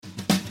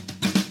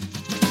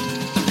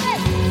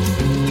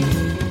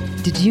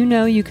Did you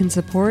know you can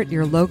support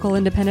your local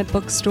independent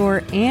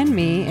bookstore and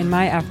me in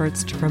my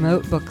efforts to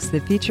promote books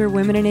that feature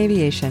women in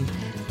aviation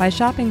by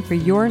shopping for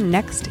your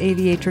next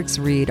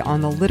Aviatrix read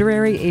on the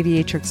Literary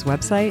Aviatrix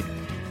website?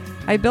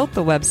 I built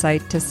the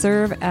website to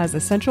serve as a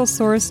central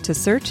source to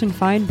search and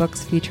find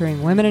books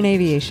featuring women in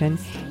aviation,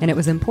 and it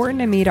was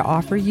important to me to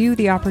offer you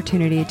the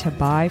opportunity to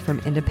buy from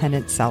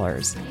independent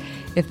sellers.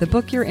 If the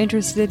book you're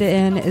interested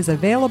in is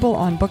available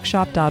on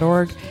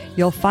bookshop.org,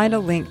 you'll find a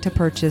link to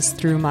purchase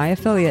through my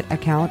affiliate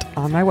account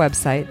on my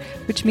website,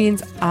 which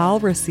means I'll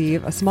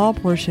receive a small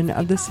portion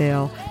of the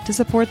sale to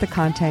support the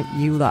content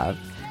you love.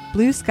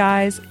 Blue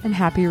skies and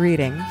happy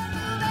reading.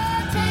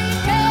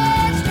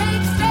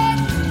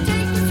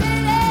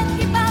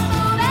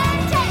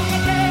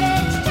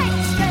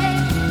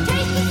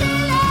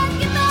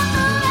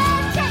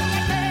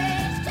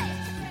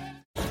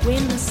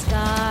 When the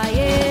sky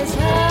is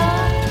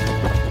high,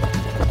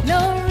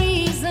 no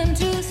reason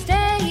to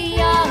stay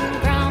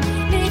on ground.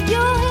 Lift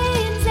your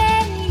hands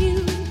and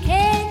you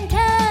can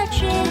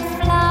touch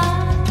and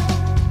fly.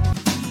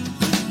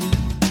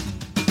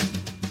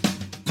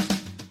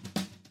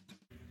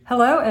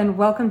 Hello and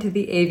welcome to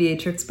the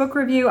Aviatrix Book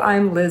Review.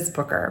 I'm Liz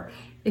Booker.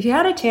 If you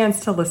had a chance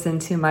to listen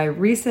to my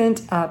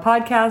recent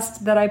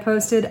podcast that I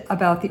posted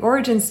about the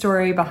origin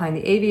story behind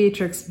the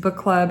Aviatrix Book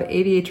Club,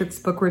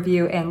 Aviatrix Book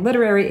Review, and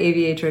Literary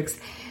Aviatrix,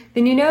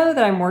 then you know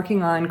that I'm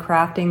working on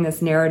crafting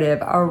this narrative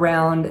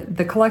around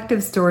the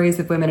collective stories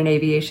of women in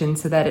aviation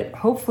so that it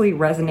hopefully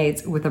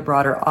resonates with a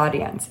broader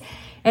audience.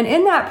 And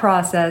in that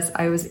process,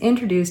 I was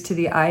introduced to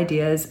the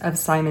ideas of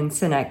Simon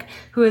Sinek,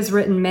 who has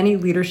written many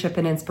leadership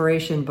and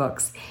inspiration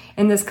books,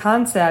 and this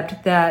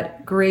concept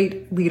that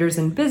great leaders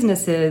in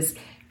businesses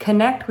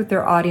connect with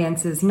their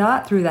audiences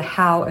not through the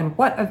how and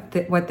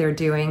what they're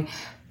doing,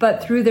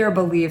 but through their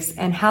beliefs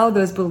and how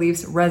those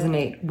beliefs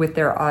resonate with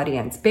their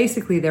audience,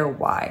 basically their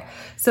why.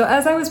 So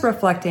as I was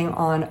reflecting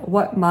on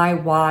what my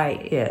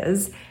why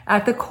is,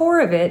 at the core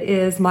of it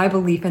is my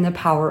belief in the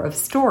power of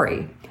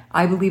story.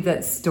 I believe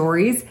that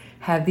stories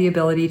have the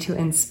ability to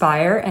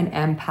inspire and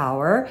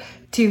empower,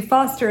 to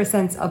foster a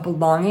sense of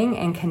belonging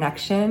and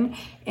connection,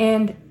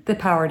 and the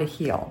power to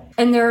heal.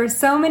 And there are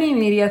so many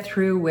media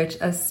through which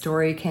a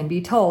story can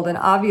be told. And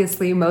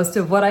obviously, most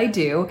of what I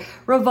do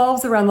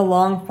revolves around the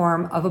long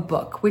form of a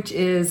book, which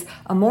is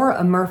a more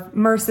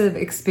immersive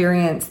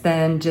experience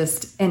than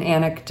just an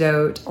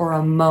anecdote or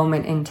a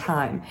moment in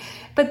time.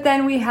 But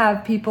then we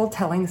have people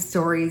telling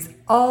stories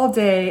all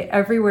day,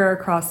 everywhere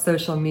across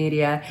social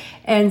media,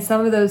 and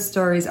some of those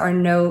stories are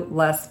no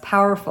less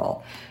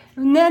powerful.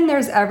 And then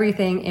there's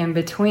everything in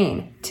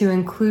between, to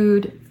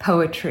include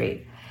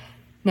poetry.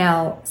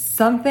 Now,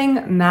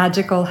 something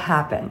magical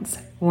happens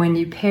when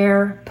you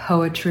pair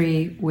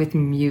poetry with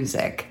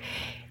music.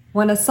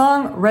 When a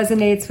song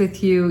resonates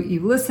with you, you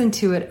listen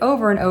to it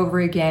over and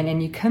over again,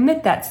 and you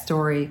commit that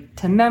story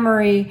to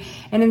memory,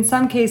 and in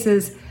some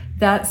cases,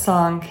 that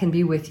song can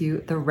be with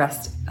you the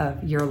rest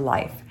of your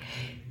life.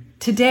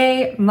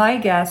 Today, my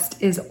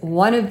guest is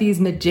one of these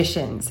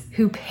magicians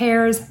who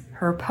pairs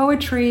her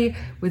poetry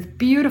with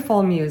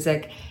beautiful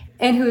music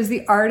and who is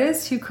the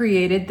artist who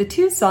created the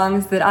two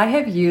songs that I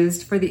have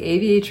used for the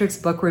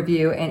Aviatrix Book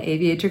Review and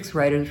Aviatrix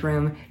Writers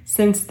Room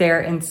since their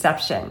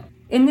inception.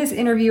 In this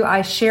interview,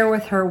 I share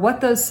with her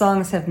what those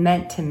songs have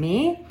meant to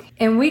me,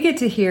 and we get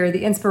to hear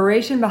the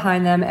inspiration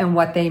behind them and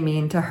what they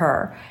mean to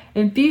her.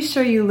 And be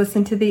sure you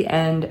listen to the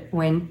end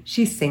when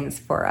she sings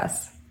for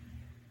us.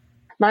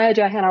 Maya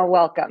Johanna,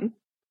 welcome.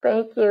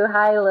 Thank you.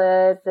 Hi,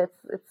 Liz.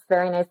 It's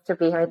very nice to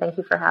be here. Thank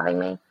you for having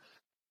me.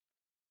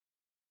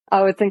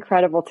 Oh, it's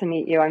incredible to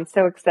meet you. I'm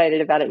so excited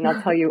about it, and I'll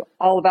tell you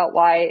all about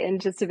why in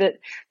just a bit.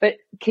 But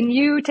can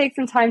you take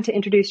some time to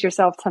introduce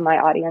yourself to my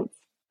audience?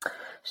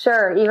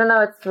 Sure, even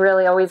though it's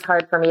really always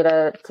hard for me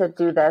to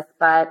do this.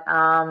 But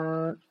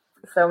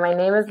so my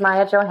name is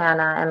Maya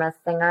Johanna. I'm a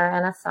singer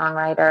and a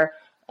songwriter,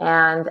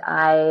 and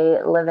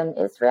I live in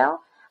Israel.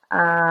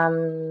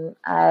 I've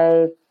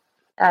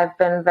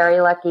been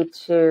very lucky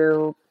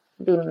to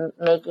be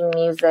making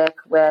music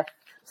with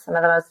some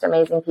of the most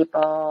amazing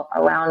people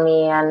around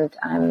me, and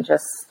I'm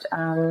just,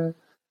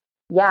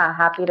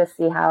 happy to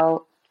see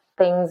how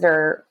things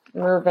are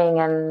moving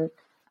and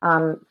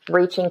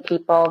reaching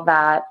people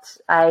that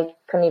I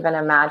couldn't even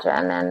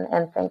imagine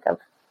and think of.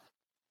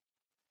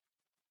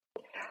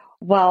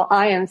 Well,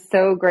 I am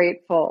so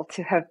grateful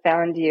to have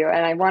found you,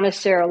 and I want to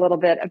share a little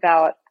bit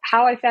about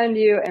how I found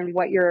you and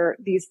what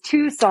these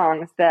two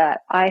songs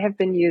that I have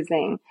been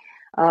using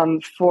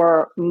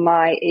for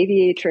my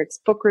Aviatrix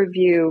book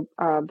review,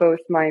 both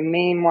my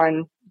main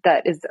one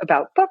that is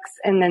about books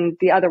and then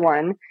the other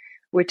one,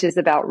 which is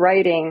about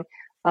writing,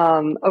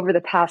 over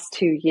the past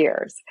 2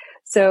 years.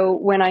 So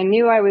when I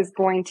knew I was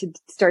going to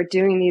start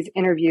doing these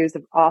interviews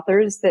of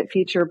authors that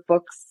feature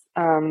books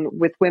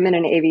with women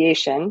in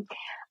aviation,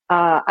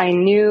 I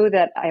knew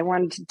that I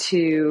wanted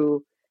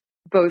to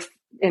both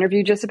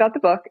interview just about the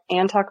book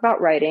and talk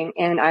about writing.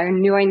 And I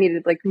knew I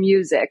needed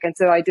music. And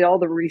so I did all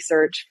the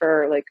research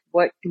for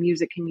what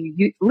music can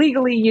you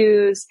legally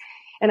use.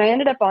 And I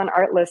ended up on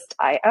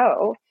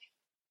Artlist.io.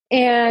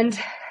 And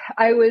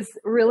I was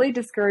really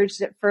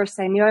discouraged at first.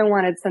 I knew I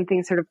wanted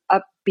something sort of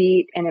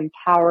upbeat and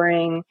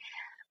empowering.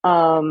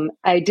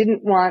 I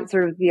didn't want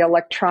sort of the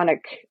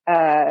electronic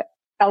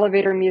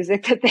elevator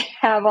music that they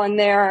have on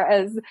there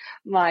as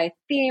my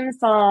theme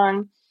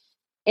song.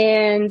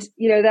 And,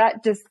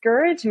 that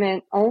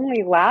discouragement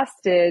only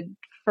lasted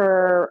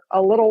for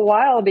a little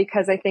while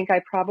because I think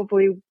I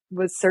probably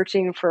was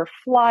searching for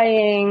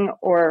flying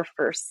or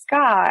for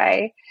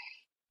sky.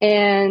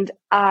 And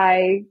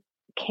I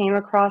came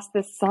across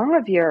this song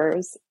of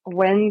yours,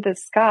 When the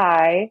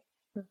Sky,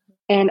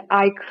 and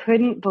I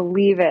couldn't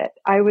believe it.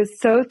 I was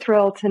so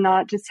thrilled to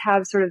not just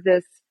have sort of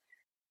this,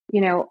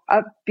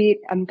 upbeat,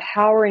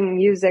 empowering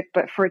music,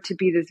 but for it to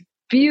be this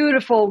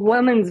beautiful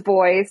woman's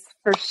voice,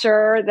 for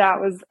sure. That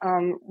was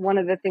one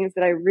of the things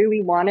that I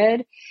really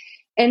wanted.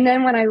 And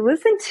then when I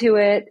listened to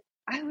it,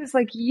 I was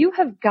like, you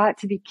have got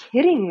to be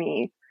kidding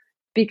me,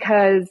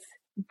 because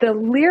the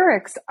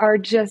lyrics are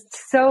just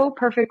so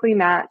perfectly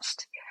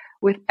matched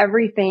with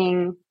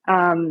everything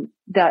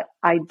that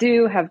I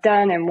do, have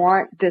done, and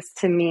want this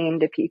to mean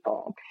to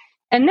people.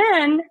 And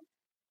then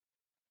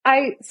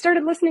I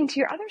started listening to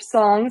your other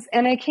songs,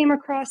 and I came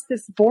across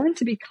this Born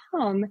to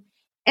Become,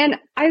 and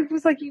I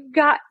was like,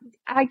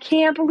 I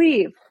can't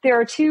believe there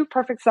are two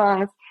perfect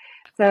songs.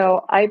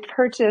 So I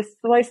purchased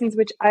the license,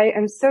 which I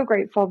am so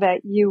grateful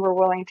that you were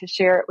willing to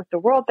share it with the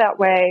world that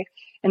way,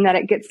 and that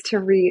it gets to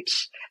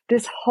reach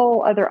this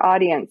whole other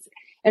audience.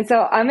 And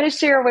so I'm going to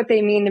share what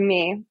they mean to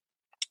me.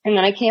 And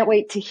then I can't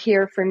wait to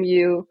hear from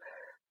you,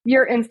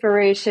 your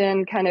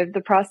inspiration, kind of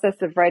the process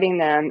of writing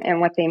them and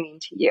what they mean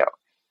to you.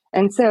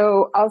 And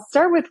so I'll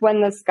start with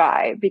When the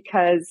Sky,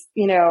 because,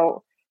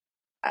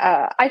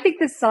 I think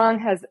this song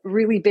has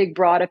really big,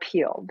 broad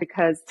appeal,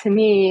 because to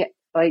me,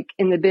 like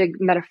in the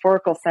big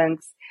metaphorical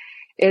sense,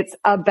 it's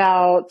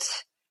about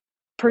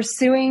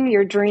pursuing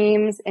your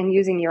dreams and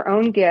using your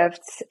own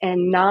gifts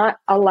and not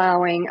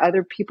allowing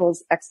other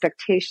people's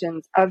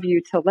expectations of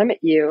you to limit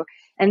you.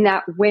 And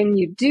that when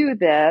you do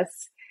this,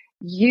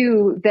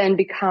 you then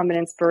become an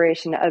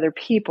inspiration to other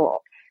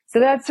people. So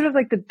that's sort of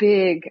like the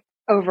big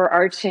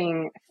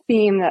overarching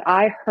theme that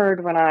I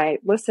heard when I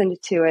listened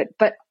to it.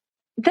 But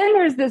then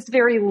there's this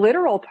very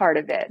literal part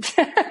of it.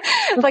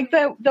 Like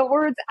the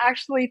words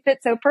actually fit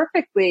so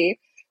perfectly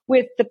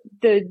with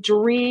the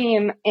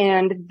dream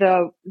and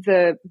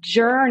the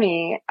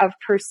journey of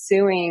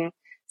pursuing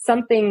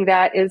something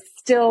that is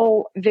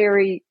still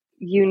very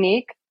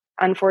unique,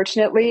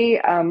 unfortunately,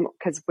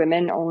 because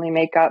women only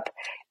make up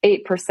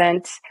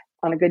 8%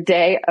 on a good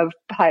day of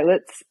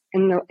pilots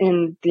in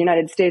the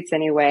United States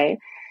anyway.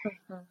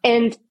 Mm-hmm.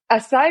 And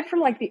aside from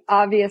like the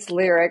obvious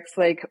lyrics,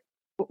 like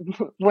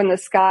when the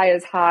sky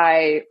is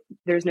high,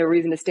 there's no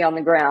reason to stay on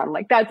the ground.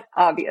 Like that's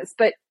obvious,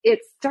 but it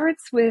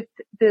starts with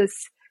this,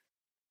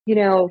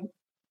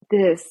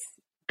 this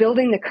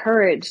building the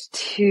courage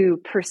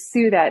to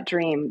pursue that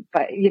dream.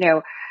 But,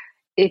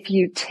 if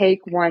you take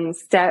one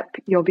step,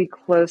 you'll be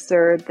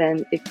closer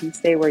than if you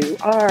stay where you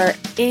are.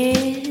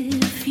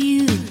 If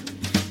you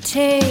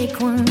take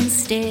one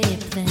step,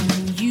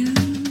 then you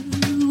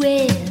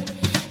will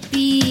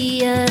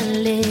be a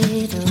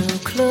little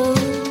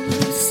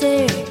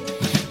closer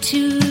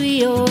to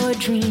your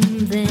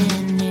dream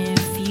than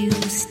if you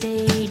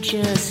stay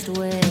just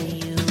where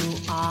you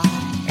are.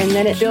 And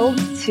then it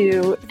builds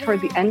to,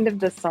 toward the end of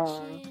the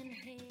song,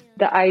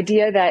 the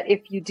idea that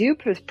if you do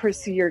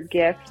pursue your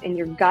gift and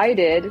you're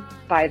guided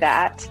by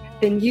that,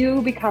 then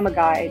you become a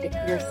guide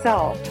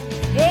yourself.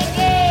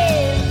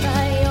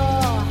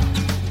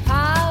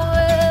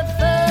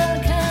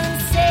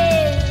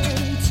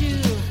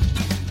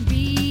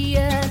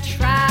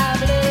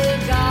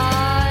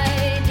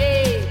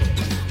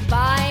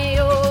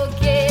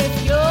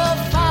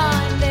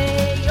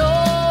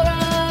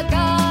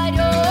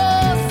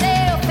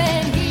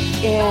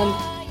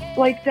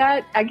 Like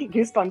that, I get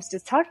goosebumps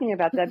just talking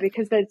about that,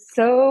 because that's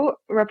so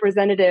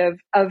representative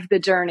of the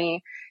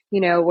journey.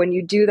 When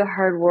you do the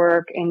hard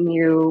work and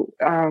you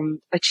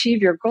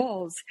achieve your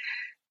goals,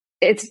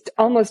 it's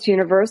almost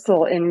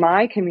universal in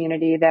my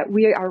community that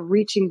we are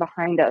reaching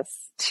behind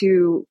us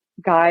to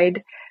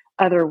guide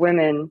other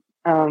women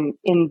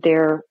in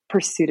their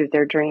pursuit of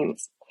their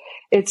dreams.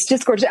 It's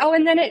just gorgeous. Oh,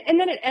 and then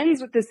it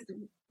ends with this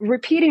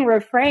repeating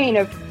refrain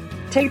of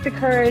take the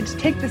courage,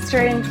 take the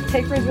strength,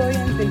 take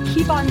resilience, and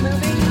keep on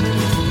moving.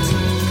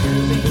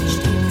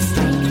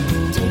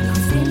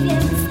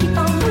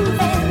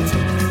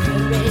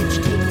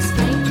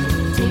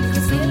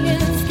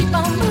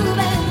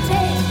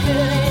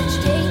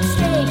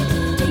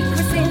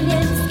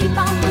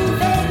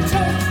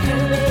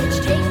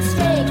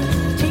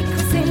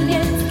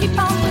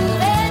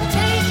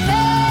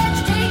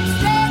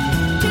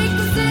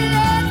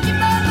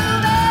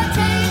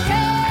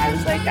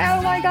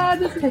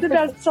 This is the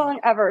best song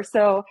ever.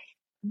 So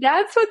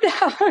that's what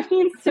that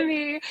means to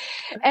me.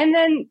 And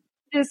then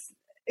this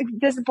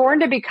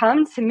Born to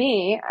Become, to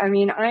me, I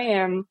mean, I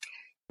am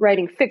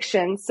writing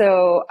fiction.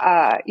 So,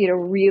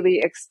 really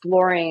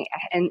exploring,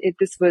 and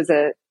this was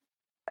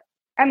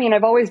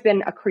I've always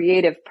been a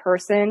creative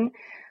person,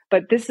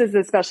 but this is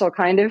a special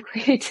kind of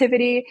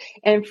creativity.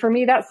 And for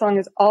me, that song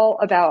is all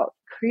about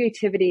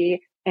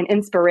creativity and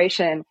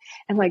inspiration,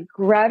 and like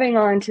grabbing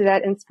onto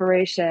that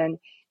inspiration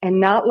and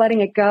not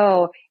letting it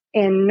go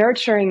and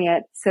nurturing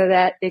it so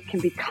that it can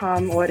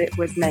become what it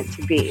was meant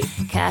to be.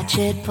 Catch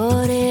it,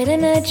 put it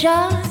in a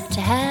jar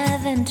to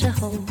have and to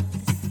hold,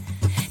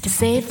 to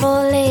save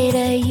for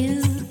later.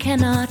 You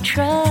cannot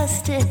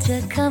trust it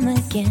to come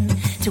again,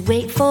 to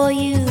wait for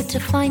you to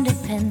find a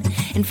pen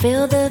and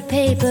fill the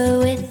paper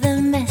with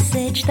the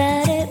message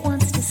that it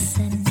wants to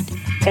send.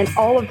 And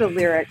all of the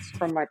lyrics,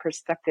 from my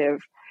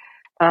perspective,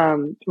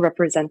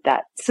 represent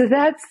that. So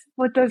that's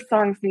what those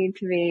songs mean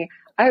to me.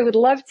 I would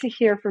love to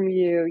hear from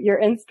you, your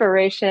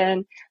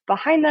inspiration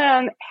behind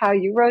them, how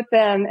you wrote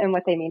them, and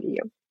what they mean to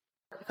you.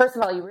 First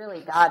of all, you really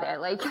got it.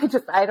 Like,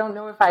 I don't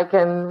know if I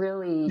can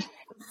really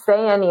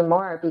say any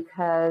more,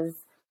 because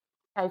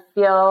I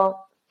feel,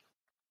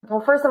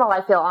 well, first of all,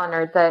 I feel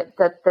honored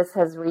that this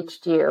has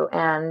reached you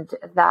and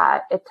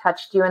that it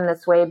touched you in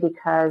this way,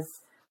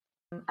 because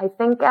I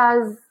think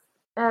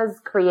as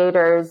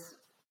creators,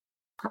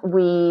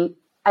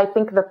 I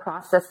think the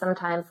process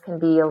sometimes can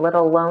be a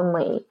little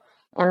lonely.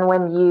 And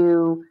when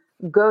you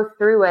go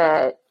through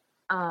it,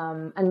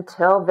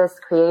 until this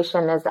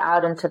creation is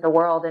out into the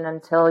world, and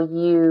until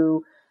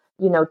you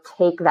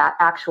take that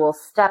actual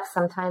step,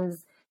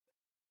 sometimes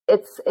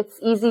it's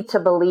easy to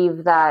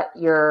believe that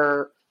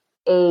you're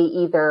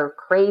either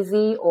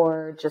crazy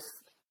or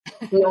just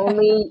the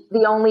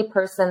only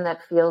person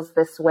that feels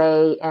this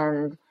way.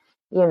 And,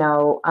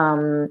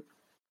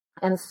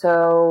 and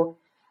so,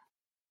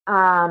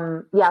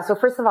 so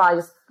first of all, I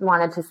just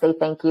wanted to say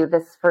thank you.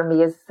 This for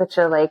me is such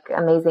a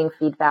amazing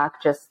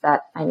feedback, just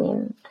that,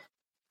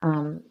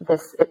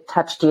 it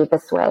touched you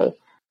this way.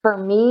 For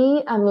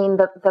me,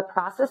 the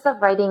process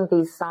of writing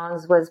these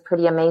songs was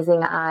pretty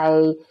amazing.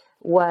 I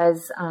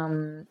was,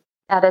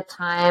 at a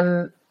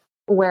time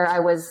where I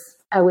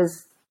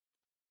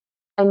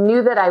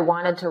knew that I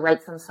wanted to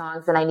write some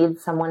songs, and I needed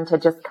someone to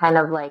just kind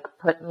of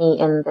put me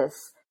in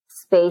this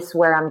space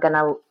where I'm going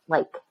to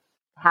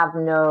have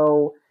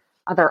no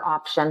other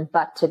option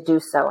but to do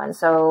so. And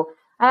so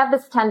I have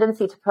this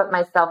tendency to put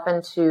myself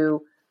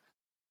into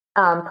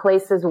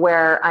places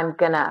where I'm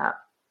gonna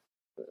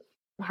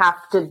have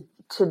to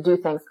do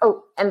things.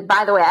 Oh, and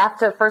by the way, I have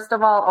to first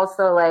of all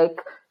also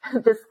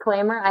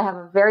disclaimer, I have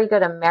a very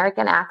good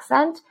American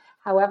accent.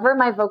 However,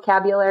 my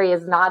vocabulary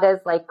is not as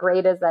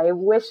great as I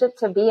wish it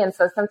to be, and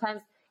so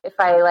sometimes if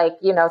I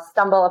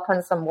stumble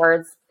upon some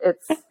words,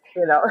 it's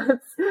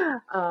it's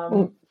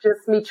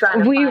just me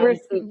trying to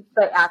find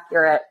the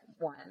accurate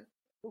one.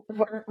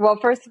 Well,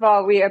 first of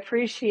all, we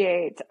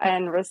appreciate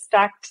and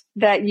respect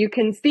that you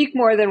can speak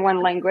more than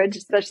one language,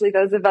 especially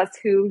those of us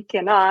who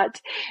cannot.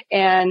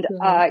 And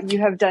you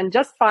have done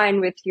just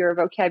fine with your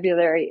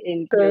vocabulary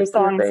in your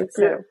songs,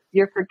 so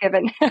you're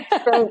forgiven.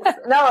 Thanks.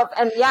 No,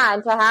 and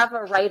to have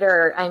a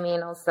writer,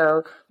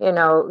 also,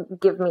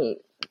 give me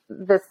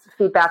this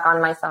feedback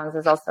on my songs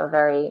is also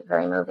very,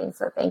 very moving.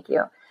 So thank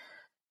you.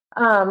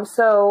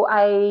 So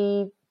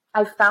I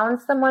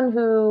found someone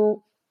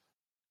who,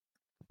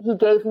 he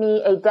gave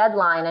me a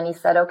deadline, and he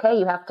said, okay,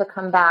 you have to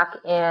come back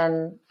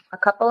in a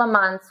couple of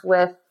months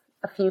with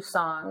a few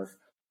songs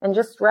and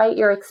just write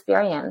your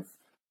experience.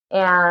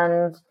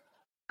 And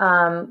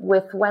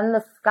with When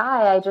the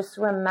Sky, I just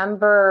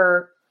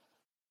remember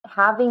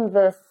having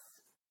this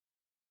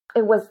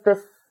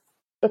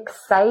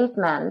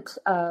excitement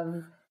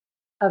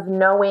of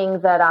knowing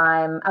that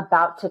I'm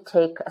about to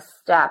take a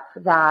step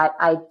that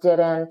I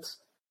didn't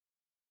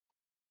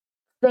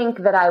think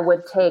that I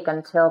would take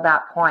until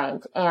that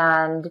point.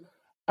 And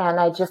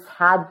I just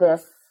had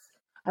this,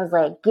 I was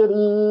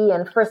giddy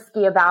and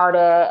frisky about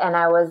it. And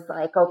I was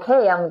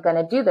okay, I'm going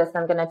to do this.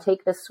 I'm going to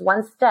take this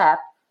one step,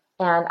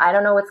 and I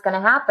don't know what's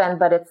going to happen,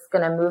 but it's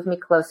going to move me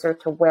closer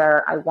to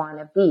where I want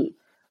to be,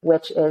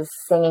 which is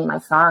singing my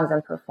songs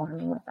and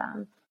performing with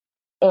them.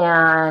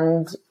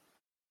 And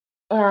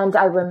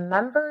I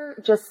remember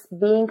just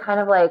being kind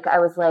of I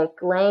was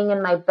laying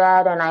in my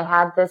bed, and I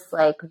had this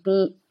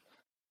beat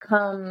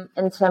come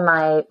into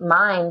my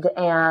mind.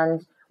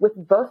 And with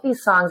both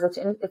these songs,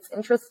 it's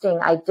interesting.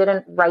 I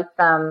didn't write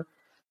them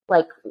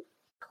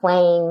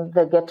playing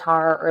the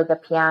guitar or the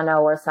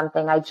piano or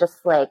something. I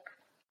just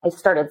I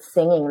started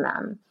singing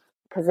them,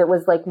 because it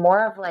was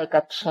more of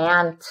a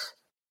chant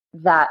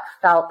that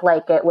felt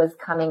like it was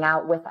coming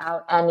out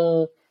without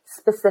any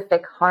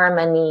specific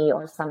harmony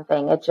or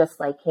something. It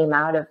just came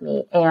out of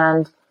me.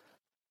 And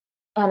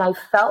I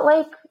felt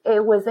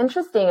it was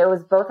interesting. It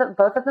was both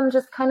of them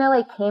just kind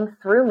of came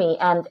through me.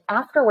 And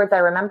afterwards, I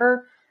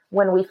remember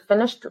when we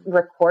finished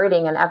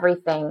recording and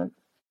everything,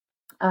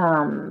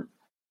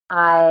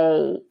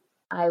 I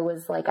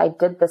was I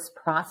did this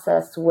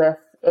process with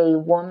a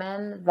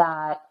woman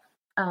that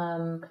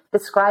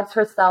describes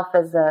herself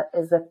as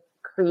a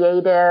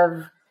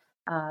creative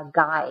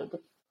guide.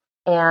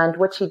 And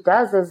what she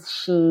does is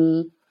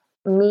she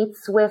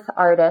meets with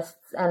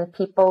artists and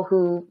people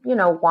who,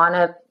 want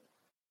to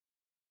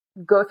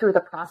go through the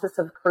process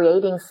of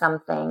creating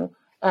something,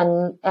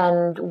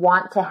 and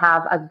want to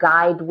have a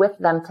guide with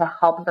them to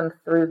help them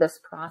through this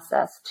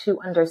process, to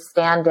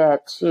understand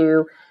it,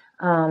 to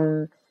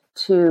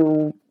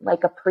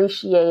like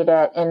appreciate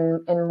it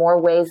in more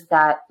ways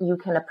that you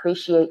can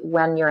appreciate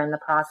when you're in the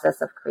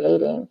process of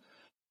creating.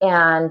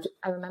 And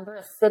I remember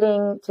us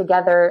sitting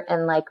together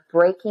and like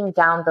breaking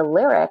down the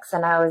lyrics,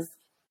 and I was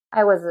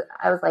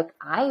like,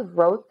 I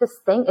wrote this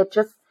thing.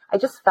 I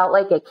just felt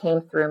like it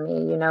came through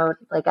me,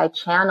 like I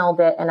channeled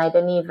it, and I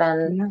didn't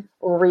even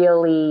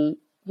really,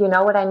 you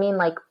know what I mean?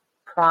 Like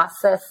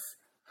process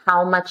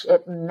how much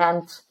it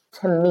meant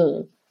to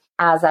me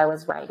as I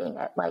was writing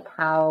it, like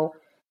how,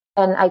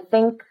 and I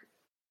think,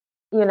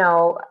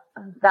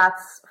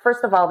 that's,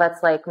 first of all,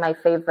 that's like my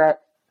favorite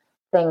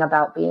thing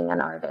about being an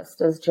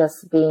artist, is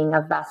just being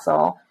a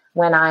vessel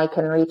when I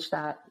can reach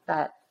that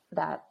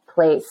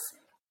place.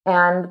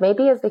 And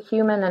maybe as a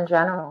human in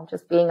general,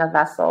 just being a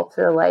vessel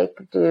to like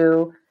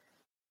do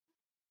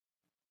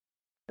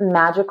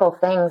magical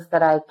things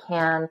that I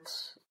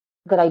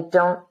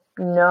don't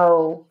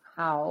know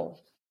how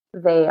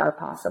they are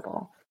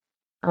possible.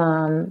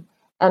 And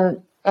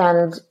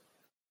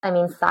I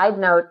mean, side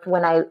note,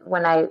 when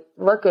I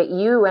look at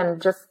you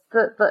and just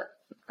the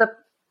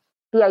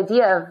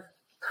idea of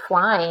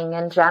flying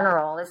in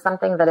general is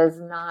something that is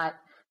not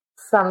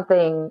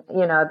something,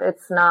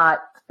 it's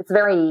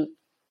very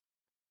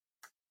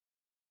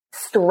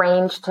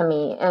strange to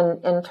me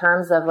in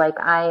terms of like,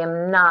 I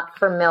am not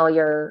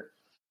familiar,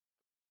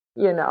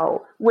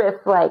 with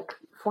like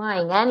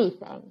flying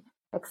anything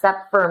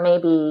except for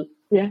maybe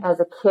as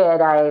a kid,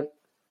 I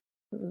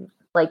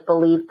like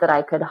believed that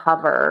I could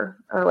hover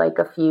or like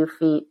a few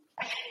feet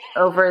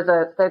over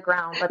the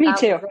ground, but Me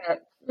too. Was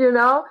it,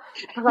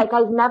 like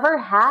I've never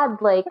had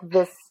like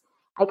this.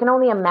 I can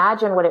only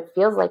imagine what it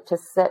feels like to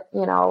sit,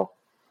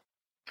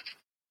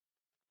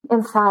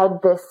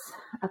 inside this,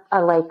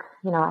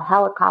 a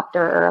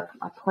helicopter or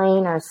a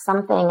plane or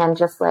something, and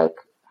just like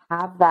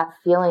have that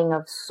feeling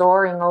of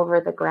soaring over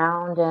the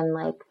ground. And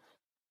like,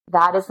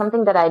 that is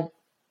something that I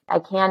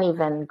can't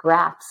even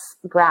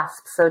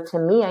grasp. So to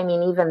me, I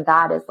mean, even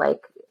that is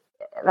like,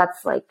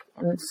 that's like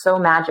so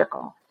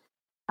magical.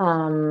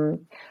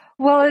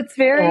 Well, it's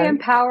very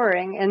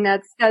empowering. And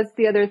that's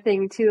the other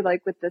thing too,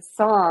 like with the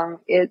song,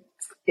 it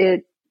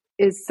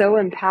is so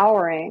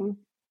empowering.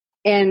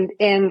 And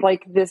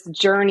like this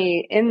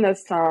journey in the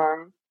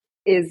song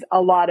is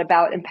a lot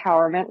about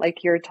empowerment.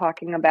 Like you're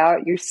talking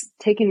about, you're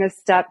taking this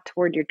step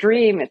toward your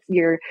dream. It's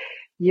you're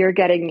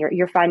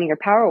finding your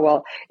power.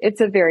 Well,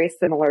 it's a very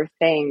similar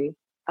thing,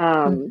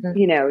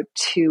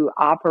 to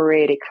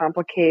operate a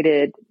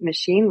complicated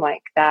machine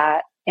like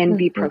that and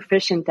be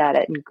proficient at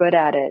it and good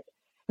at it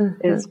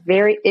is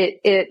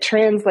it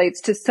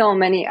translates to so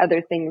many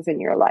other things in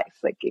your life.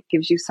 Like it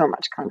gives you so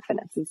much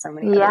confidence in so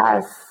many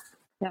other things.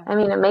 Yeah. I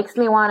mean, it makes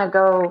me want to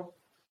go,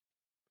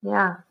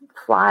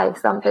 fly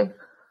something.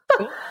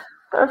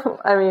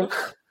 I mean,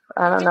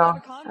 I don't know.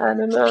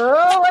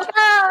 Oh my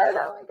God.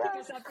 Keep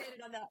us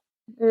updated on that.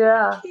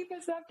 Yeah. Keep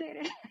us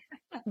updated.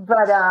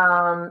 But,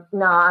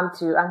 no, I'm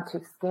too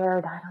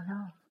scared. I don't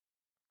know.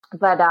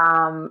 But,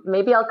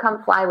 maybe I'll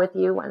come fly with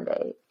you one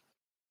day.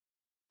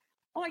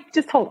 Oh,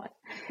 just hold on.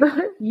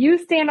 You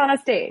stand on a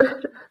stage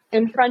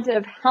in front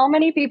of how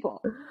many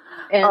people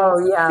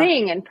and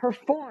sing and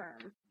perform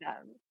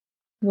them.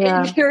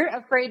 Yeah. And you're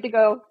afraid to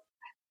go,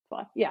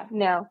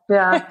 no.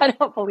 Yeah. I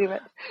don't believe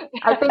it.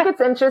 I think it's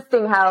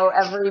interesting how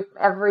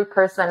every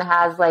person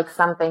has like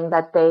something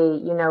that they,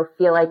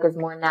 feel like is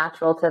more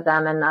natural to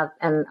them,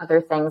 and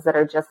other things that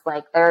are just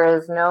like, there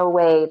is no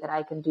way that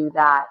I can do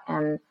that.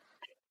 And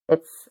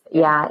it's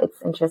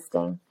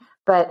interesting.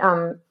 But,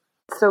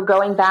 so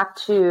going back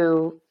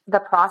to the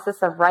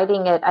process of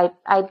writing it,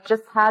 I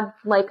just had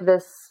like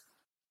this,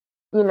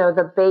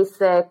 the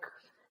basic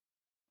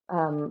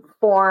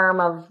form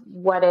of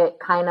what it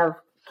kind of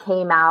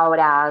came out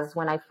as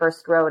when I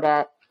first wrote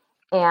it.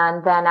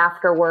 And then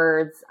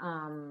afterwards,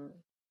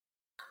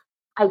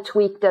 I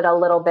tweaked it a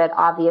little bit,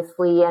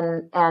 obviously.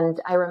 And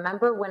I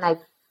remember when I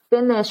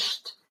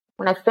finished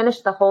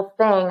the whole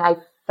thing, I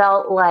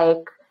felt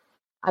like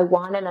I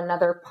wanted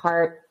another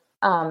part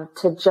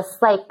to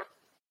just like,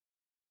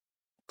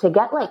 to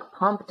get like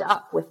pumped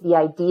up with the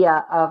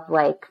idea of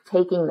like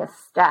taking this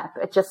step.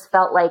 It just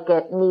felt like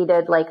it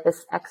needed like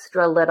this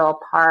extra little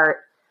part.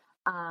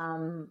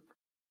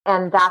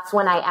 And that's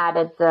when I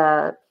added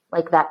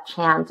that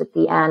chant at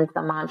the end,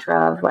 the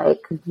mantra of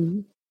like,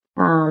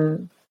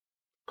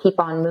 keep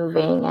on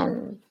moving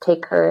and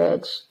take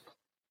courage.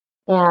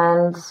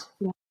 And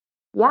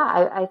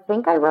I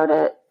think I wrote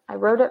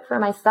it for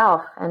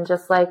myself. And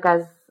just like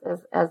as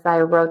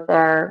I wrote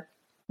there,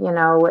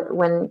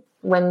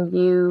 when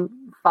you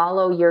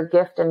follow your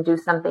gift and do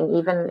something,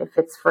 even if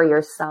it's for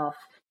yourself,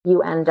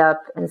 you end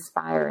up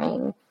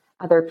inspiring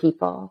other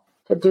people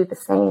to do the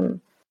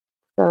same.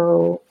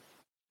 So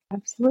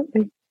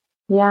absolutely.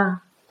 Yeah.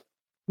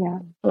 Yeah.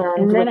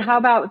 And then how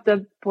about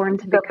the Born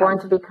to Become? The Born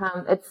to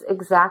Become. It's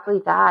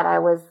exactly that. I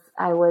was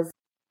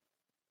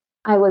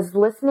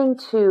listening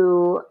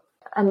to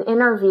an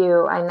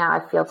interview.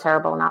 I feel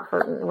terrible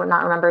we're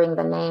not remembering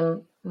the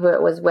name who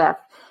it was with,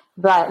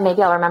 but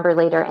maybe I'll remember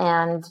later.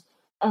 And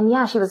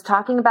yeah, she was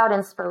talking about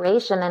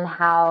inspiration and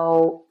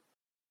how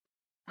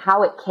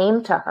it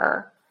came to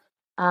her,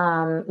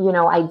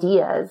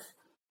 ideas.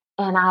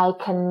 And I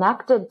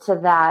connected to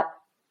that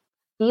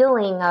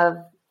feeling of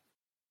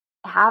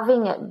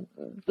having it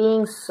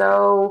being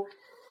so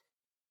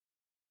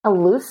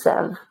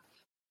elusive.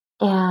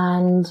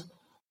 And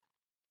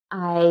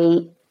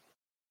I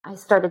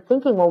started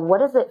thinking, well, what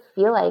does it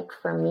feel like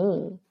for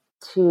me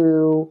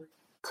to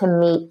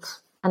meet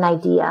an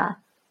idea,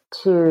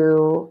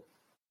 to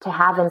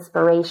have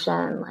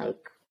inspiration,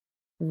 like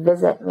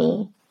visit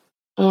me?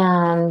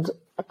 And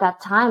at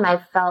that time, I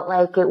felt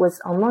like it was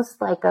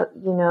almost like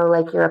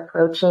like you're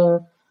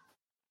approaching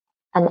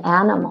an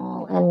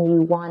animal and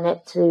you want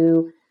it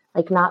to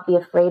like not be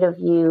afraid of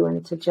you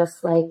and to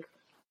just like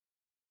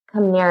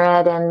come near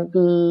it and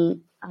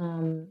be,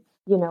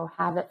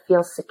 have it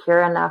feel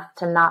secure enough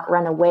to not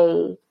run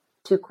away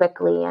too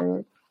quickly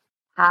and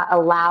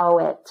allow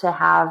it to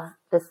have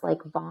this like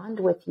bond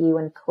with you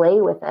and play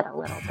with it a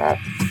little bit.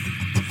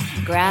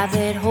 Grab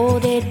it,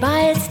 hold it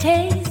by its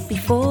tail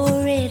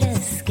before it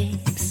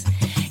escapes.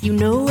 You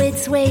know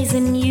its ways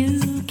and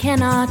you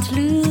cannot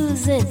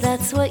lose it.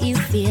 That's what you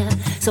fear.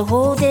 So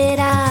hold it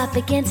up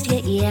against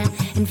your ear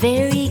and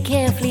very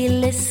carefully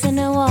listen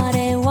to what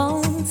it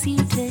wants you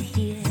to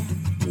hear.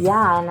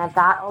 Yeah, and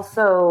that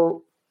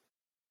also,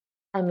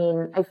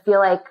 I feel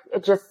like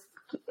it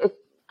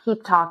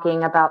keep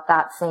talking about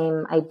that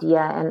same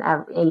idea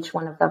in each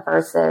one of the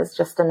verses,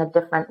 just in a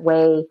different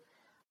way.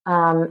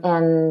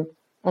 And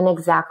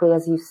exactly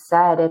as you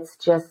said, it's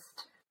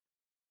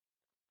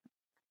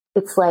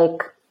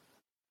like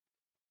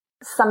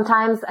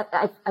sometimes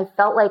I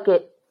felt like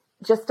it,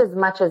 just as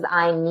much as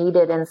I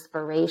needed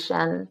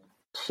inspiration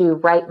to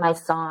write my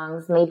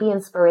songs, maybe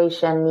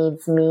inspiration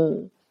needs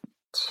me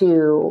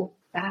to,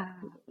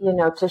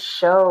 to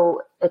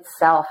show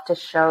itself, to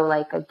show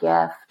like a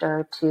gift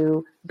or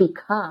to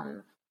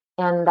become.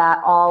 And that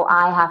all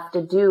I have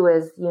to do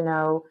is,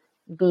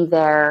 be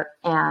there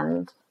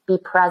and be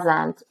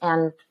present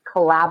and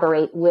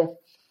collaborate with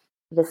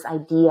this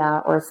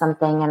idea or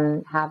something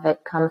and have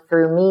it come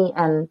through me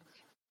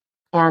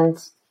and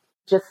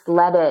just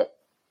let it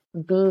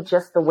be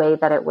just the way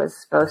that it was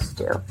supposed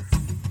to.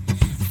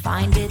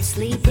 Find it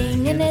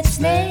sleeping in its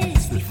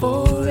nest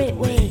before it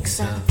wakes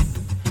up.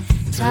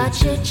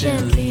 Touch it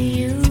gently,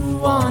 you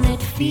want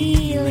it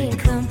feeling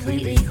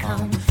completely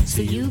calm,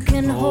 so you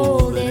can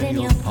hold it in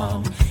your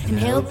palm and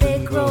help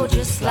it grow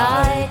just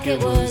like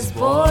it was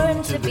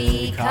born to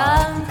be.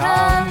 Come,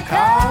 come,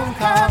 come,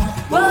 come.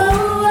 Whoa,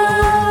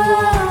 whoa,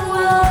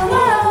 whoa,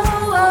 whoa,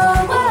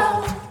 whoa,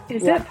 whoa.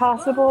 Is it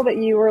possible that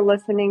you were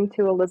listening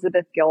to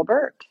Elizabeth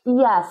Gilbert?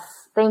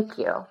 Yes, thank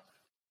you.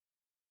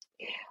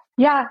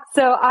 Yeah,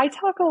 so I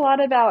talk a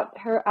lot about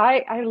her.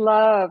 I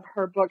love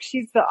her book.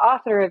 She's the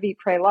author of Eat,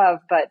 Pray, Love,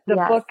 but the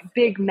book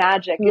Big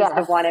Magic is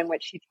the one in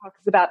which she talks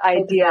about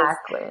ideas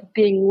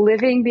being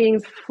living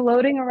beings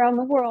floating around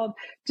the world,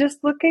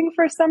 just looking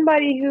for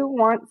somebody who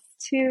wants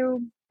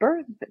to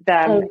birth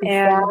them.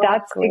 And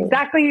that's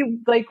exactly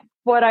like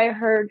what I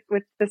heard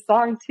with the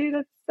song too.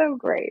 That's so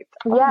great.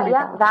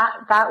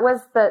 That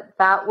was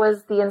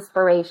the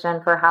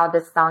inspiration for how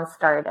this song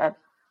started.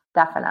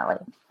 Definitely.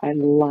 I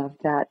love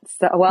that.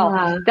 So,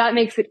 that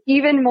makes it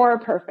even more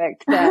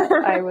perfect that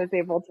I was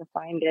able to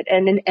find it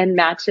and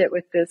match it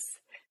with this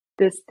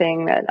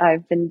thing that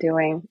I've been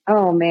doing.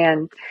 Oh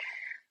man.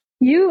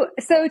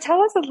 So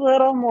tell us a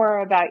little more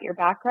about your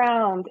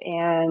background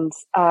and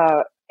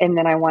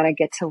then I want to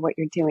get to what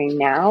you're doing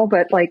now.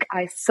 But like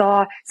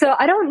so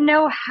I don't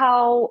know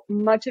how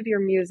much of your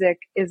music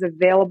is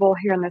available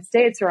here in the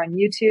States or on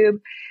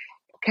YouTube.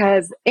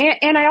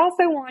 And I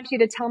also want you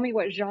to tell me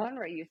what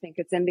genre you think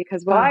it's in,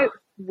 because what I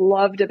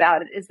loved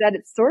about it is that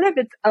it's sort of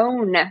its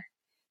own.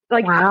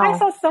 Like I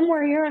saw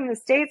somewhere here in the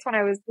States when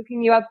I was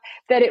looking you up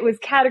that it was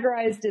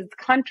categorized as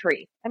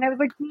country. And I was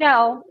like,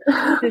 no,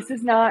 this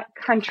is not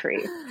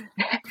country.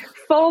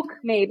 Folk,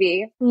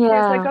 maybe. Yeah.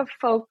 There's like a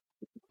folk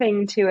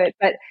thing to it.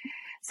 But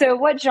so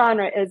what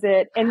genre is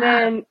it? And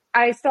then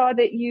I saw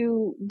that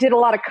you did a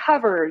lot of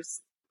covers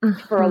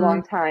for a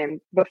long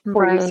time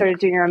before you started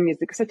doing your own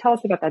music. So tell us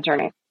about that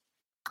journey.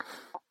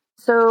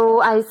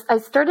 So I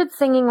started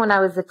singing when I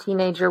was a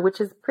teenager, which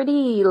is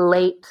pretty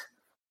late.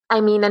 I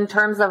mean, in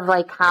terms of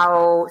like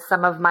how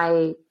some of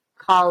my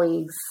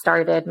colleagues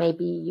started,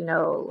 maybe,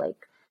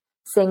 like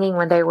singing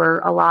when they were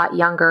a lot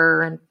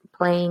younger and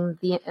playing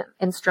the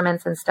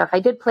instruments and stuff.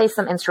 I did play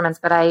some instruments,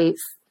 but I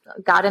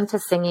got into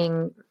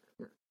singing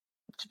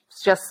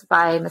just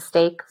by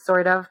mistake,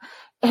 sort of,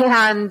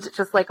 and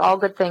just like all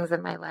good things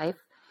in my life.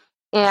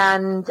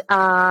 And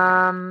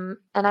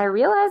I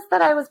realized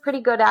that I was pretty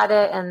good at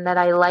it and that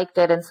I liked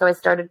it. And so I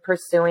started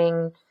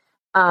pursuing,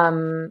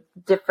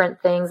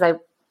 different things. I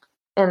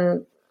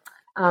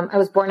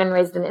was born and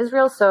raised in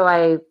Israel. So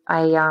I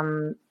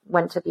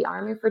went to the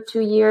army for 2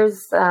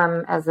 years,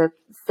 as a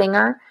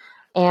singer.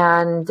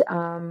 And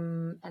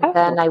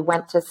then I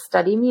went to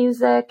study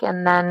music,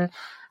 and then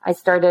I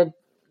started,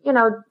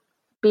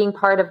 being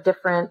part of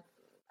different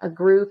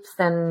groups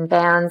and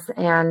bands,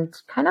 and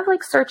kind of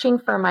like searching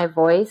for my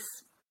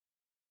voice.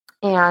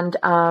 And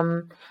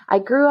I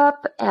grew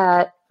up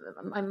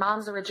my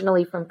mom's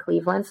originally from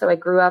Cleveland, so I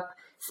grew up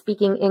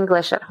speaking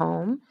English at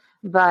home,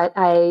 but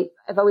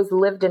I've always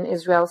lived in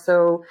Israel.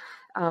 So,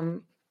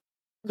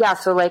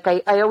 so like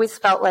I always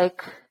felt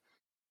like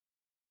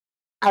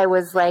I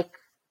was like,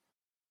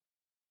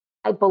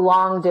 I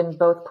belonged in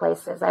both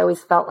places. I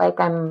always felt like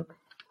I'm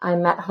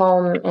at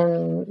home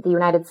in the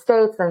United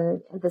States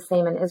and the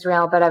same in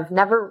Israel, but I've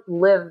never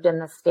lived in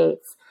the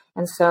States.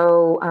 And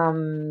so,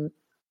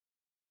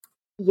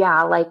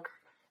 like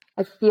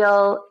I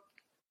feel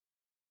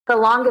the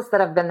longest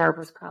that I've been there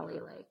was probably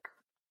like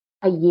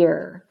a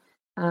year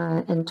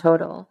in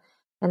total.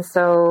 And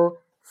so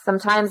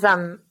sometimes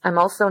I'm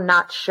also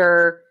not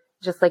sure,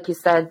 just like you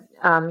said,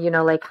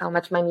 like how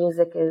much my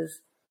music is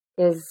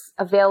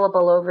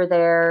available over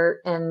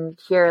there and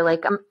here.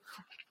 Like I'm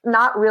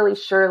not really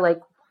sure like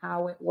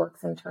how it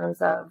works in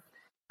terms of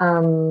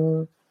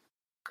the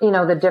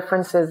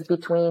differences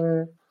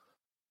between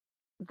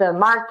the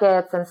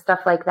markets and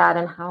stuff like that,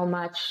 and how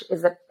much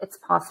it's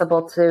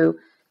possible to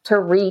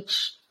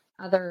reach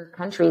other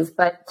countries.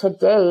 But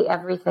today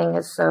everything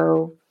is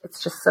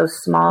it's just so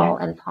small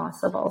and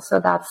possible. So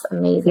that's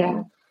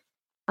amazing.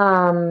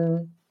 Yeah.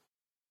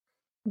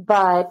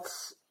 But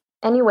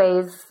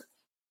anyways,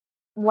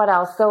 what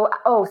else? So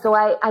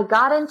I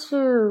got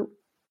into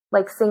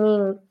like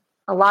singing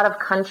a lot of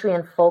country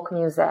and folk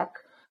music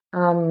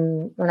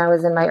when I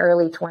was in my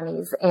early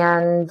 20s.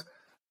 And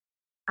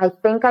I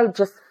think I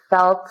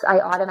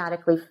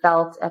automatically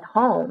felt at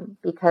home,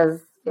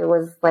 because it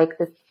was like,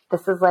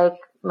 this is like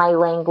my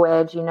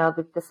language,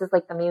 this is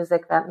like the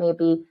music that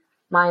maybe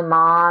my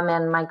mom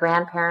and my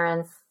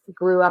grandparents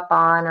grew up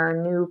on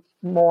or knew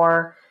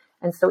more.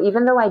 And so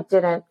even though I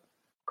didn't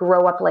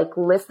grow up like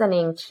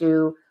listening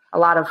to a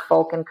lot of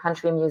folk and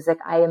country music,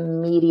 I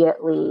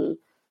immediately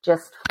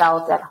just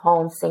felt at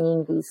home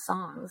singing these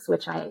songs,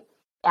 which I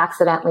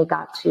accidentally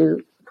got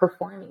to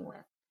performing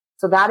with.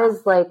 So that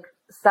is like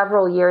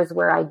several years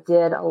where I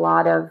did a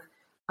lot of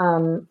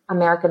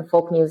American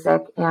folk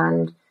music,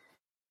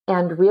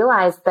 and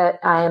realized that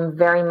I am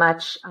very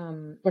much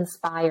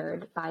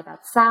inspired by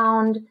that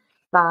sound,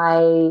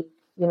 by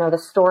the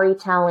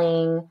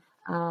storytelling,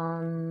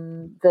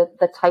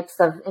 the types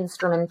of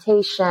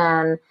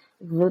instrumentation,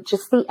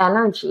 just the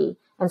energy.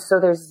 And so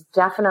there's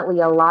definitely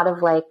a lot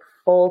of like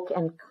folk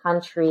and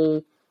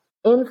country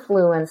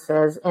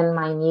influences in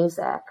my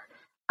music.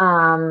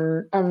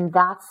 And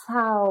that's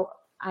how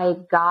I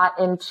got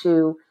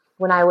into,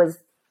 when I was,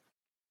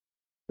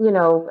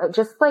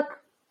 just like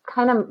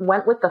kind of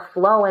went with the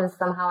flow, and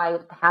somehow I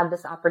had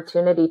this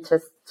opportunity to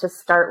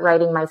start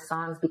writing my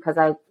songs, because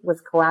I was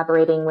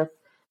collaborating with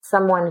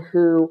someone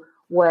who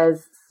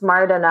was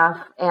smart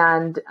enough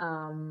and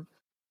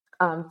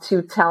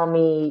to tell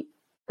me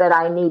that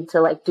I need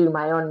to like do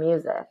my own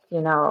music,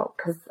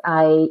 because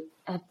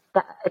at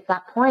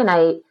that point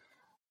I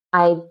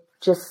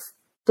just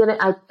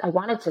didn't, I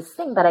wanted to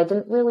sing, but I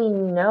didn't really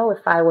know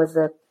if I was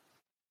a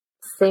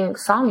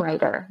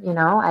songwriter,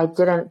 I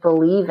didn't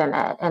believe in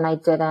it, and I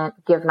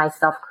didn't give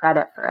myself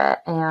credit for it.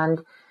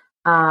 And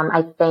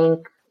I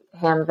thank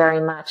him very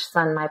much,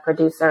 Son, my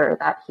producer,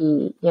 that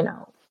he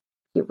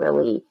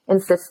really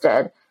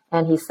insisted.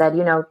 And he said,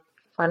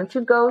 why don't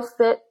you go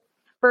sit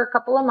for a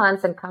couple of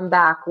months and come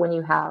back when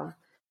you have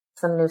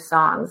some new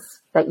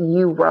songs that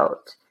you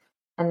wrote.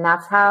 And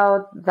that's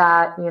how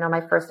that,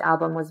 my first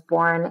album was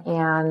born.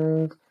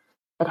 And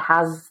it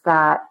has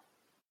that,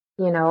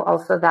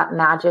 also that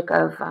magic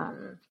of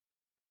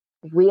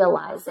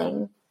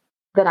realizing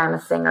that I'm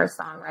a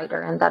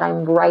singer-songwriter and that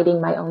I'm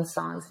writing my own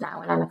songs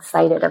now, and I'm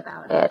excited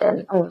about it.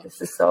 And,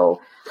 this is so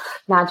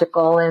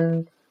magical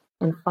and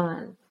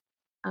fun.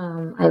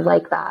 I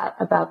like that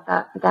about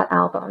that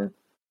album.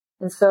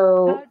 And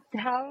so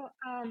how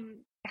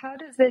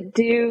does it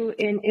do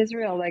in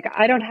Israel? Like,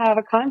 I don't have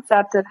a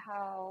concept of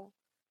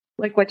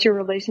what your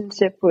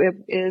relationship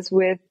is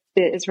with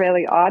the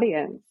Israeli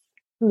audience.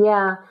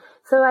 Yeah.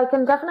 So I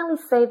can definitely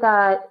say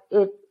that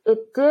it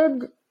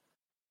did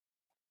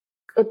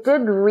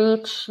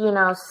reach,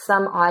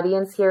 some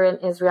audience here in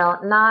Israel.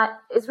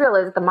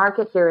 The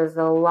market here is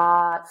a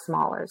lot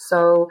smaller.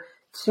 So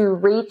to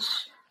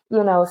reach,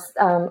 a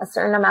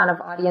certain amount of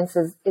audience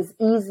is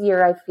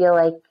easier, I feel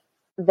like,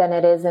 than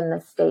it is in the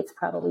States,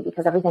 probably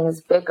because everything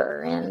is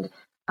bigger. And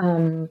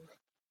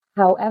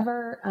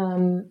however,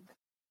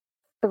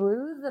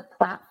 through the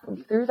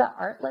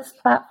Artlist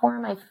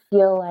platform, I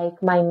feel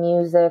like my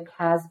music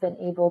has been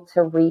able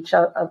to reach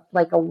a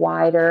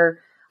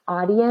wider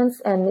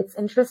audience. And it's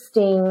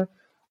interesting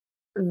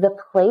the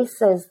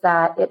places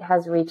that it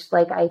has reached.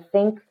 Like, I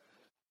think,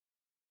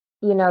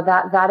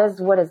 that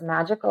is what is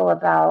magical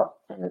about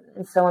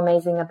and so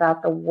amazing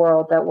about the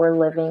world that we're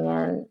living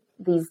in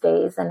these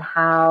days, and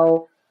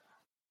how,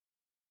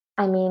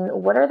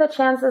 what are the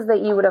chances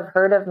that you would have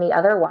heard of me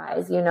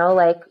otherwise?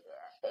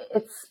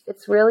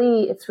 it's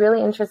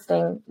really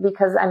interesting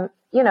because I'm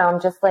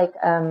just like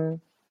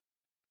an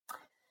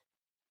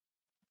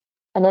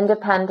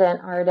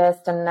independent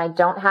artist, and I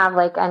don't have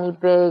like any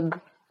big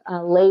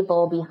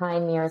label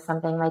behind me or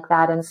something like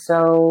that. And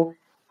so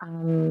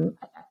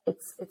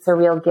it's a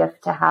real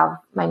gift to have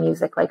my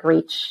music like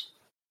reach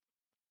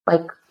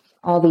like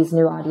all these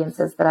new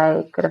audiences that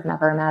I could have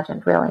never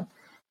imagined, really.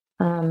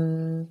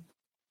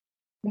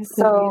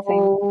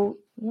 So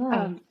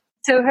yeah.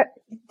 So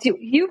do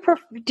you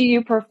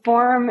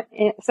perform?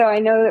 So I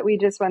know that we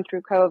just went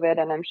through COVID,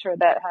 and I'm sure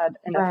that had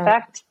an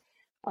effect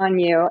on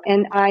you.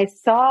 And I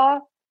saw,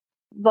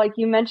 like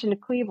you mentioned,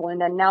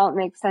 Cleveland, and now it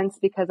makes sense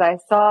because I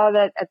saw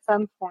that at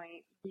some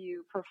point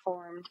you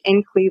performed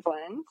in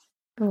Cleveland.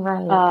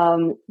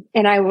 Right.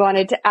 And I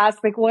wanted to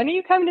ask, like, when are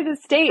you coming to the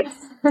States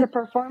to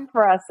perform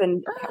for us?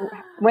 And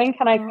when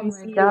can I come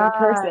see you in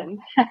person?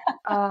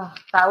 Oh,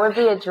 that would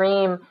be a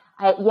dream.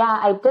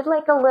 I did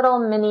like a little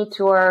mini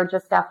tour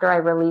just after I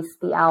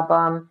released the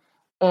album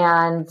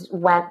and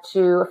went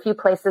to a few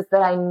places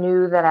that I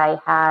knew that I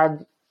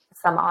had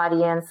some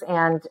audience.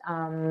 And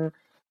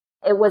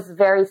it was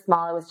very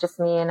small. It was just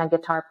me and a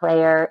guitar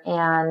player.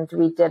 And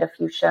we did a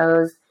few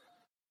shows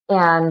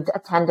and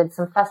attended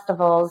some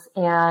festivals.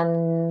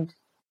 And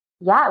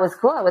yeah, it was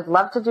cool. I would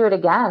love to do it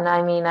again.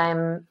 I mean,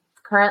 I'm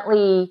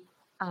currently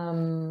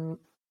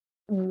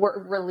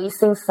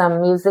releasing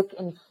some music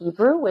in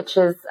Hebrew, which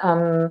is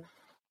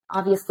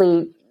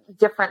obviously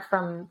different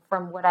from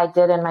what I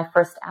did in my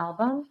first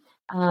album.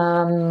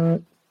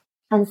 And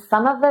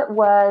some of it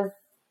was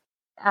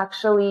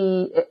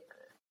actually,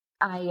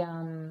 I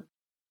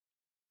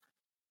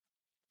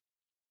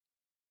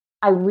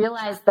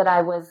realized that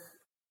I was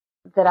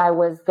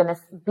going to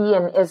be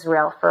in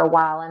Israel for a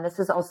while. And this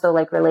is also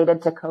like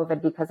related to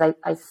COVID because I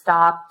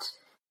stopped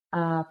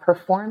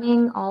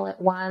performing all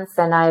at once,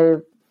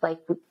 and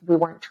we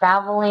weren't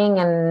traveling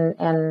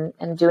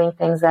and doing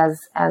things as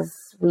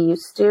we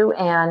used to.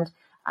 And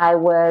I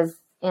was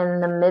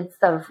in the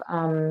midst of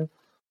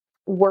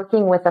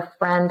working with a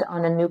friend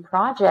on a new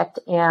project,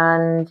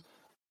 and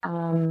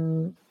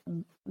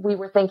we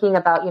were thinking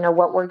about,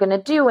 what we're going to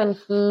do. And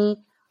he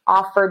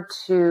offered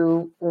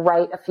to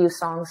write a few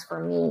songs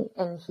for me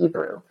in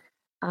Hebrew.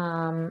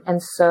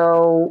 And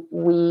so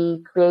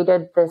we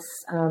created this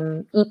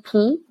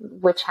EP,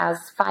 which has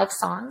 5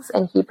 songs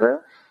in Hebrew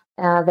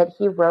that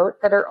he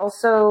wrote that are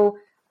also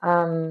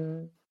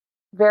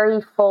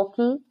very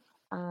folky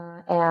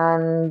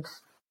and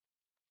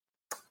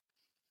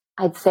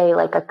I'd say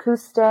like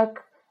acoustic,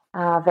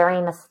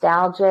 very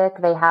nostalgic.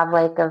 They have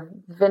like a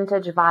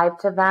vintage vibe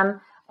to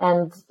them.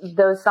 And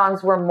those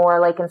songs were more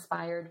like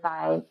inspired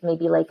by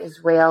maybe like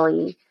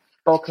Israeli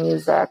folk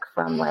music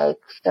from like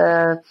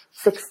the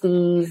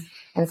 60s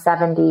and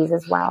 70s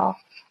as well.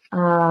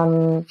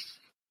 And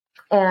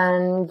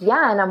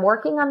I'm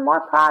working on more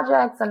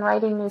projects and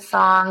writing new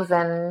songs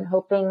and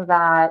hoping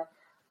that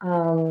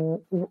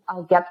I'll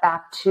get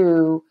back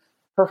to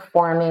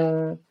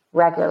performing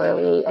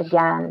regularly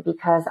again,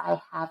 because I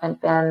haven't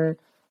been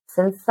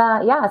since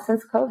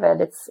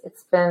COVID. It's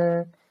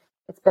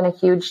been a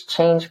huge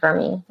change for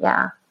me.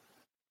 Yeah.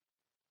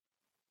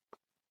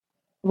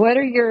 What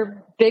are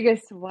your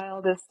biggest,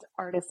 wildest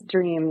artist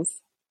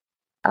dreams?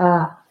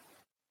 I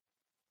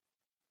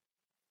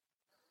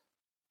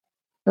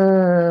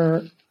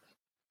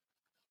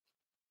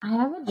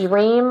have a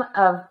dream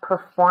of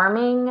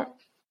performing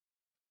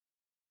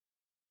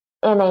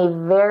in a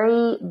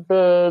very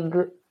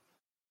big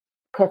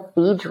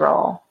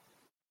cathedral.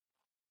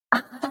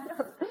 I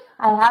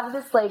have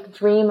this like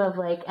dream of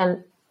like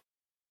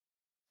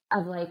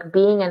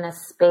being in a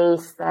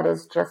space that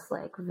is just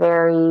like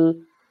the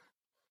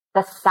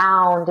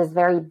sound is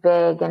very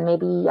big, and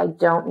maybe I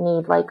don't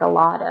need like a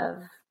lot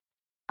of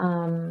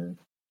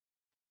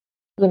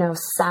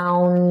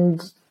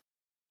sound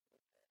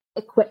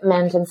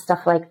equipment and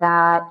stuff like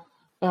that,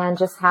 and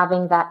just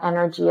having that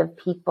energy of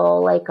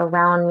people like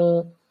around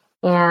me.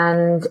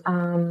 And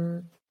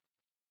I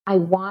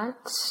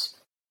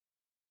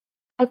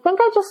think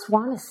I just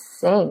want to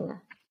sing,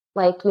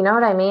 like, you know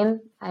what I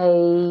mean?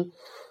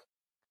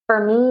 For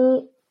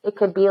me, it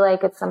could be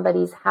like at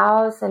somebody's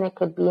house, and it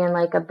could be in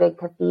like a big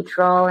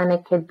cathedral, and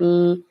it could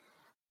be,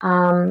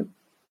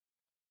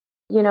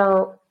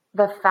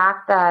 the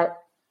fact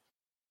that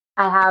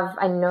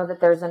I know that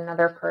there's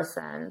another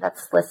person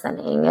that's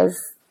listening is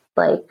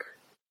like,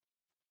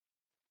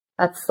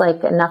 that's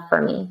like enough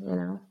for me,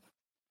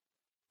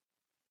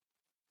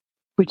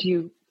 Would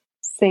you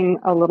sing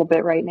a little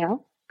bit right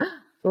now?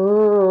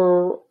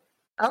 Ooh,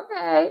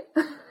 okay.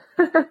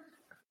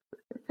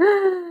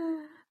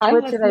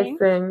 What should I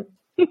sing?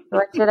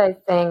 What should I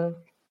sing?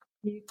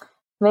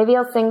 Maybe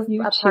I'll sing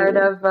part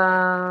of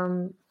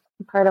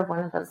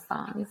one of those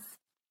songs.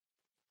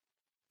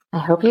 I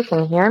hope you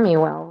can hear me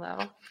well,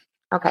 though.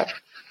 Okay.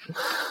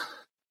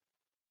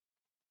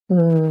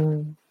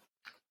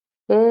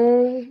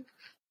 If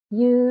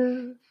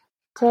you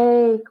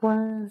take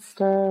one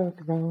step,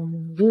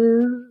 then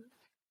you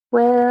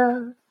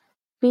will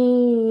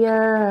be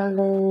a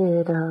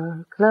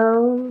little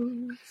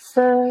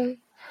closer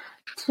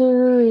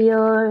to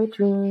your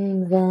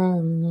dreams,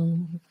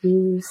 and if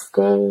you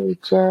stay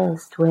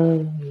just where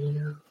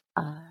you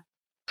are,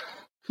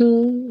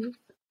 keep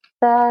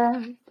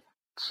that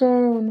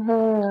chin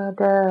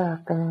held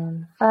up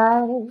and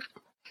fight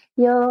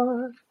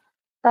your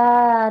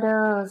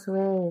battles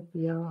with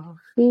your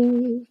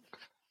feet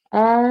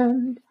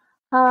and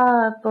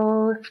heart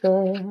both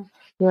there.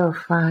 You'll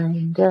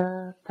find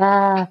a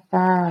path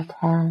that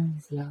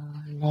has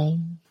your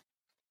name.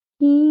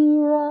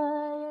 Here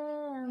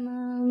I am,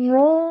 I'm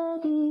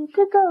ready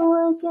to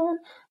go again,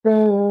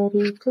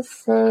 ready to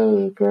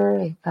say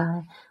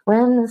goodbye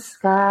when the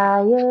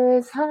sky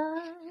is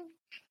high.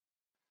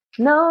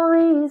 No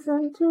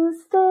reason to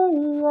stay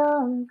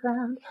on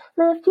ground.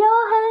 Lift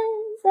your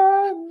hands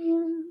and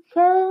you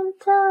can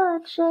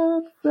touch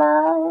it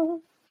fly.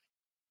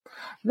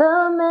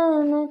 The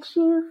minute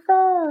you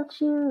felt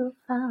you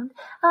found,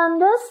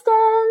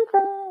 understand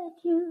that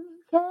you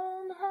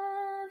can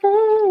have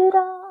it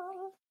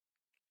all.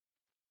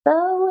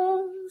 The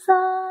wings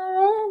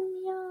are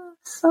in your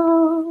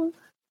soul.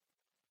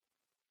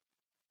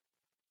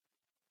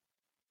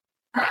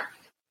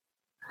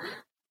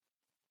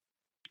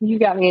 You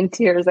got me in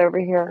tears over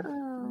here.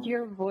 Oh.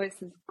 Your voice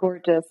is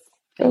gorgeous.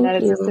 And Thank that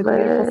is you, just a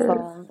beautiful Liz.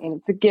 song. And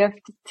it's a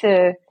gift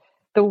to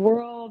the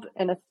world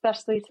and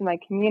especially to my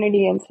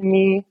community and to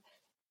me.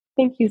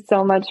 Thank you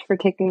so much for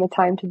taking the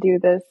time to do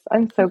this.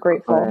 I'm so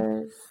grateful. Of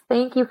course.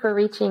 Thank you for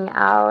reaching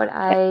out.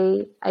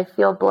 I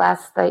feel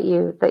blessed that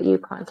you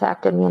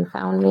contacted me and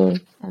found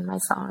me and my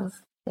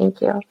songs.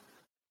 Thank you.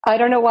 I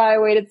don't know why I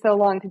waited so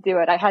long to do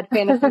it. I had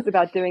fantasies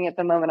about doing it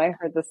the moment I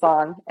heard the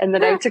song. And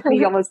then it took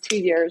me almost 2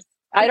 years.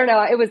 I don't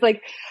know. It was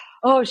like,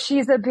 oh,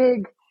 she's a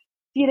big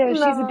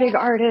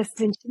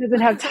artist and she doesn't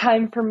have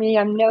time for me.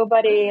 I'm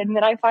nobody. And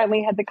then I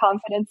finally had the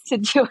confidence to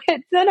do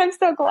it. And I'm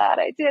so glad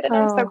I did. And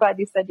I'm so glad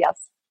you said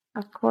yes.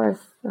 Of course.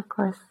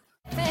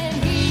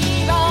 And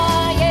here